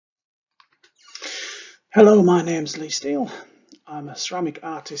Hello, my name's Lee Steele. I'm a ceramic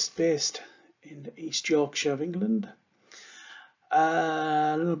artist based in East Yorkshire of England.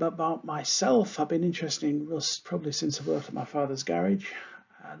 A little bit about myself. I've been interested in rust probably since I worked at my father's garage,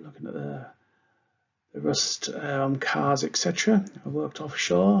 looking at the rust on cars, etc. I worked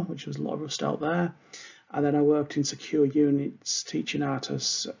offshore, which was a lot of rust out there, and then I worked in secure units teaching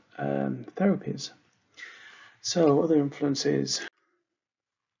artists therapies. So other influences.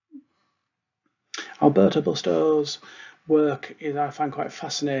 Alberto Busto's work is I find quite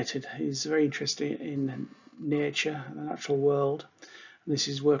fascinating. He's very interested in nature and the natural world. And this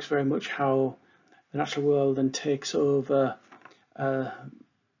is works very much how the natural world then takes over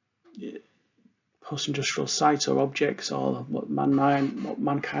post-industrial sites or objects, or what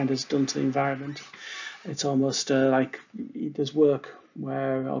mankind has done to the environment. It's almost like he does work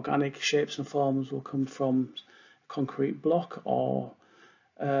where organic shapes and forms will come from a concrete block or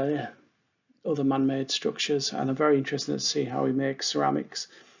other man-made structures, and I'm very interested to see how he makes ceramics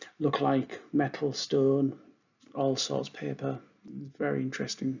look like metal, stone, all sorts, paper. Very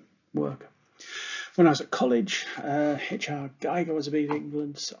interesting work. When I was at college, H.R. Geiger was a big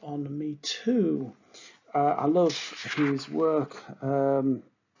influence on me too. I love his work on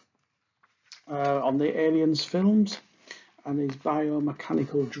the Aliens films and his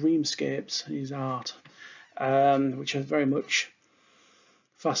biomechanical dreamscapes, his art, which has very much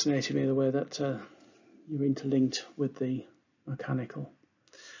fascinated me, the way that you're interlinked with the mechanical.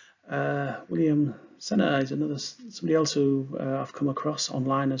 William Senna is somebody else who I've come across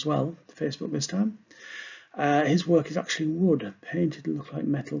online as well, Facebook this time. His work is actually wood, painted to look like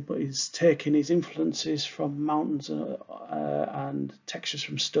metal, but he's taking his influences from mountains and textures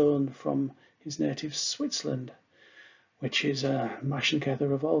from stone from his native Switzerland, which is a mashing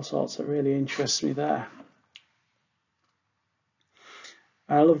together of all sorts that really interests me there.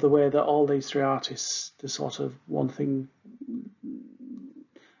 I love the way that all these three artists, the sort of one thing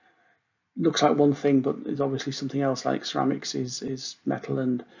looks like one thing, but is obviously something else. Like ceramics is metal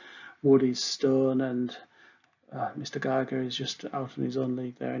and wood is stone, and Mr. Geiger is just out in his own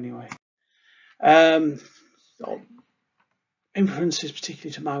league there anyway. Influences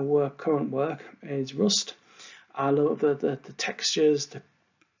particularly to my current work is rust. I love the textures, the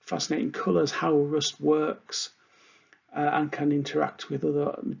fascinating colours, how rust works. And can interact with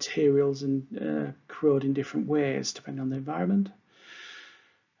other materials and corrode in different ways depending on the environment.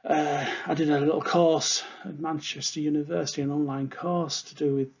 I did a little course at Manchester University, an online course to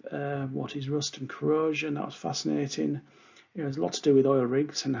do with what is rust and corrosion. That was fascinating. It has a lot to do with oil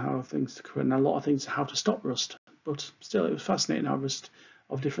rigs and how things corrode, and a lot of things how to stop rust. But still, it was fascinating how rust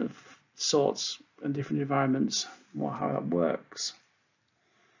of different sorts and different environments, how that works.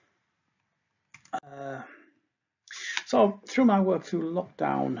 So through my work through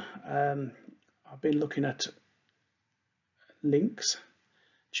lockdown, I've been looking at links,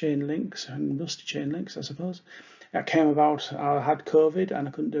 chain links and rusty chain links, I suppose. That came about, I had COVID and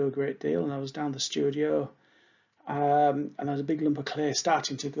I couldn't do a great deal, and I was down the studio and there was a big lump of clay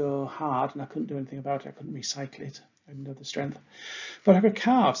starting to go hard, and I couldn't do anything about it. I couldn't recycle it. I didn't have the strength. But I could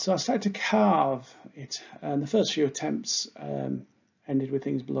carve, so I started to carve it, and the first few attempts ended with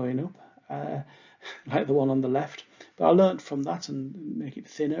things blowing up, like the one on the left. But I learned from that and make it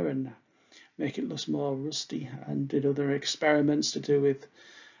thinner and make it look more rusty, and did other experiments to do with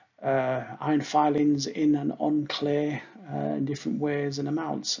iron filings in and on clay in different ways and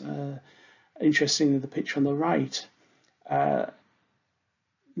amounts. Interestingly, the picture on the right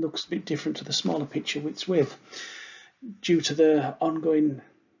looks a bit different to the smaller picture it's with, due to the ongoing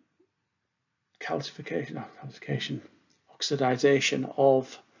oxidization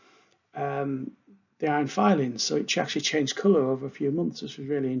of the iron filings, so it actually changed colour over a few months, which was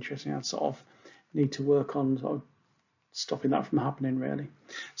really interesting. I'd sort of need to work on sort of stopping that from happening, really.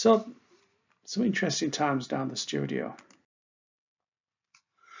 So some interesting times down the studio.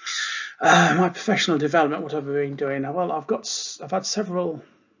 My professional development, what I've been doing, well, I've had several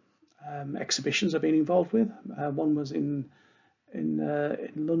exhibitions I've been involved with. One was in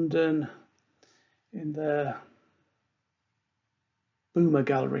London, in the Boomer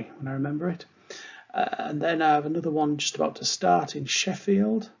Gallery, when I remember it. And then I have another one just about to start in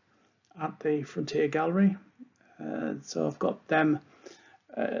Sheffield at the Frontier Gallery. So I've got them.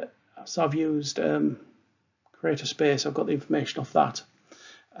 So I've used CreatorSpace. I've got the information off that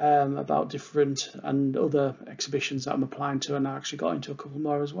about different and other exhibitions that I'm applying to, and I actually got into a couple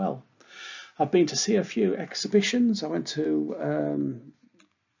more as well. I've been to see a few exhibitions. I went to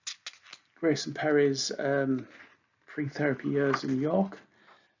Grayson Perry's pre-therapy years in York.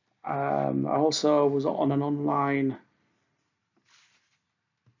 I also was on an online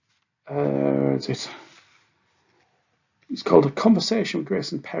It's called A Conversation with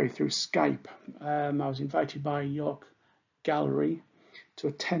Grayson Perry through Skype. I was invited by York Gallery to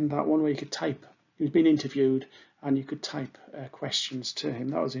attend that one where you could type. He's been interviewed and you could type questions to him.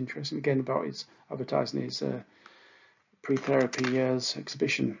 That was interesting. Again, about his advertising his pre-therapy years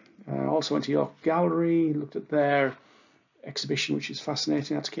exhibition. I also went to York Gallery, looked at their exhibition, which is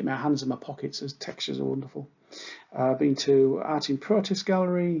fascinating. I had to keep my hands in my pockets as textures are wonderful. Been to Art in Protest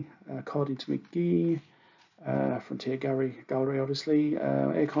Gallery, according to McGee, Frontier Gallery obviously,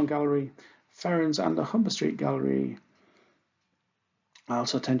 Acorn Gallery, Ferrens and the Humber Street Gallery. I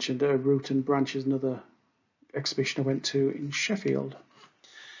also attended Root and Branches, another exhibition I went to in Sheffield.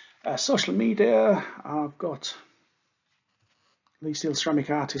 Social media, I've got Lee Steele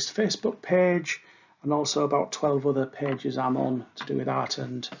Ceramic Artist Facebook page, and also about 12 other pages I'm on to do with art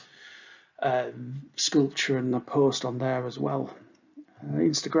and sculpture, and a post on there as well.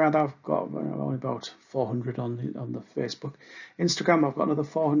 Instagram, I've got only about 400 on the Facebook. Instagram, I've got another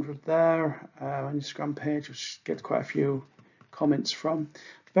 400 there. Instagram page, which gets quite a few comments from.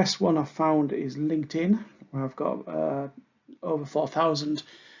 The best one I've found is LinkedIn, where I've got over 4,000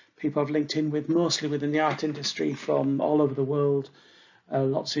 people I've linked in with, mostly within the art industry from all over the world.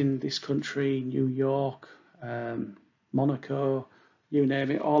 Lots in this country, New York, Monaco, you name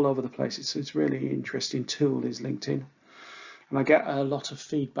it, all over the place. It's really interesting tool is LinkedIn. And I get a lot of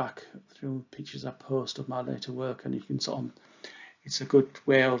feedback through pictures I post of my later work, and you can sort of, it's a good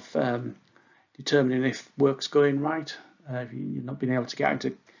way of determining if work's going right. If you've not been able to get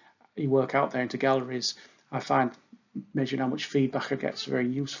into your work out there into galleries, I find measuring how much feedback I get is very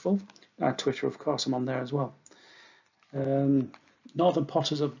useful. Twitter, of course, I'm on there as well. Northern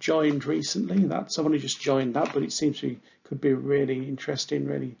Potters have joined recently. I've only just joined that, but it seems to could be really interesting,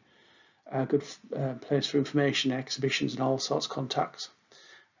 really good place for information, exhibitions, and all sorts of contacts.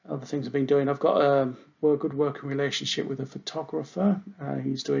 Other things I've been doing. I've got a good working relationship with a photographer.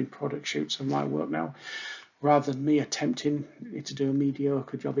 He's doing product shoots of my work now, rather than me attempting to do a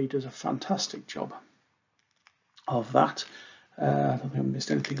mediocre job. He does a fantastic job of that. I don't think I've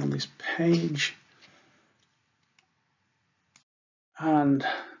missed anything on this page. And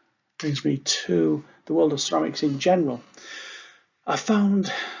brings me to the world of ceramics in general. I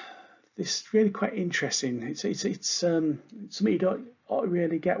found this really quite interesting. It's something you don't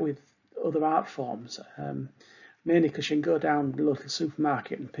really get with other art forms, mainly because you can go down the local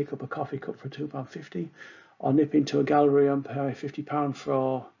supermarket and pick up a coffee cup for £2.50, or nip into a gallery and pay £50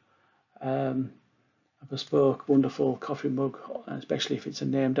 for a bespoke, wonderful coffee mug, especially if it's a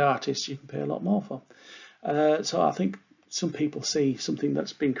named artist, you can pay a lot more for. So I think some people see something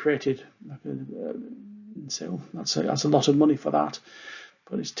that's been created and say, oh, that's a lot of money for that,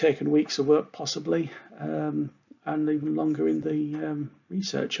 but it's taken weeks of work possibly, and even longer in the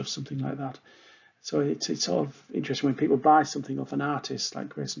research of something like that. So it's sort of interesting when people buy something off an artist like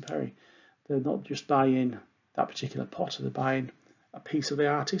Grayson Perry. They're not just buying that particular pot, they're buying a piece of the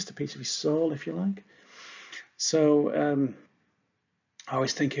artist, a piece of his soul, if you like. So I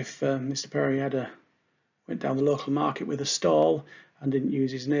always think if Mr. Perry went down the local market with a stall and didn't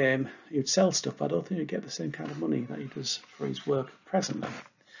use his name, he would sell stuff, but I don't think he'd get the same kind of money that he does for his work presently.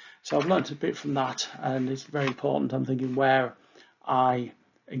 So I've learned a bit from that, and it's very important. I'm thinking where I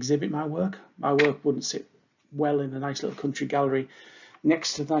exhibit my work. My work wouldn't sit well in a nice little country gallery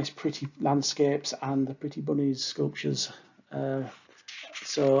next to nice pretty landscapes and the pretty bunnies sculptures.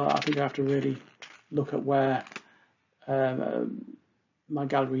 So I think I have to really look at where my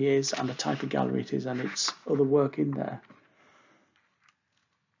gallery is and the type of gallery it is and its other work in there.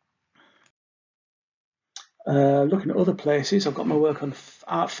 Looking at other places, I've got my work on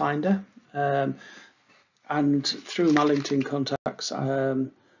Artfinder, and through my LinkedIn contacts, I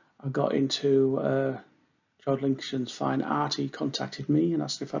got into George Lincoln's Fine Art. He contacted me and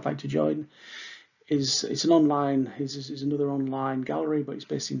asked if I'd like to join. It's an online, is another online gallery, but it's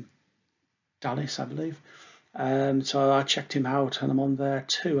based in Dallas, I believe. So I checked him out, and I'm on there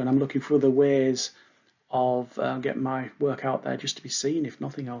too, and I'm looking for other ways of getting my work out there just to be seen, if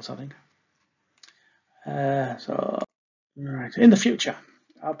nothing else, I think. So, right, in the future,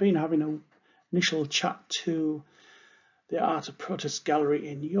 I've been having an initial chat to the Art of Protest Gallery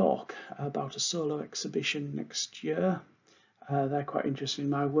in York about a solo exhibition next year. They're quite interested in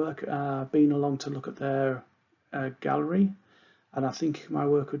my work. I've been along to look at their gallery, and I think my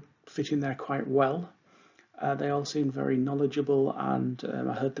work would fit in there quite well. They all seem very knowledgeable, and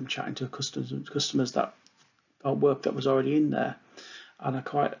I heard them chatting to customers that work that was already in there, and I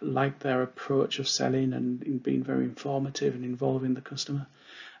quite like their approach of selling and in being very informative and involving the customer.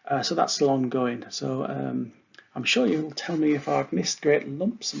 So that's still ongoing. So I'm sure you'll tell me if I've missed great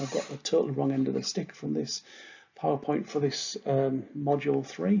lumps and I've got the total wrong end of the stick from this PowerPoint for this module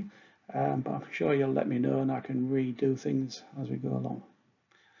 3, but I'm sure you'll let me know and I can redo things as we go along.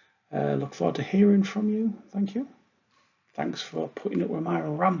 Look forward to hearing from you. Thank you. Thanks for putting up with my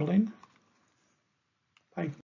rambling. Bye.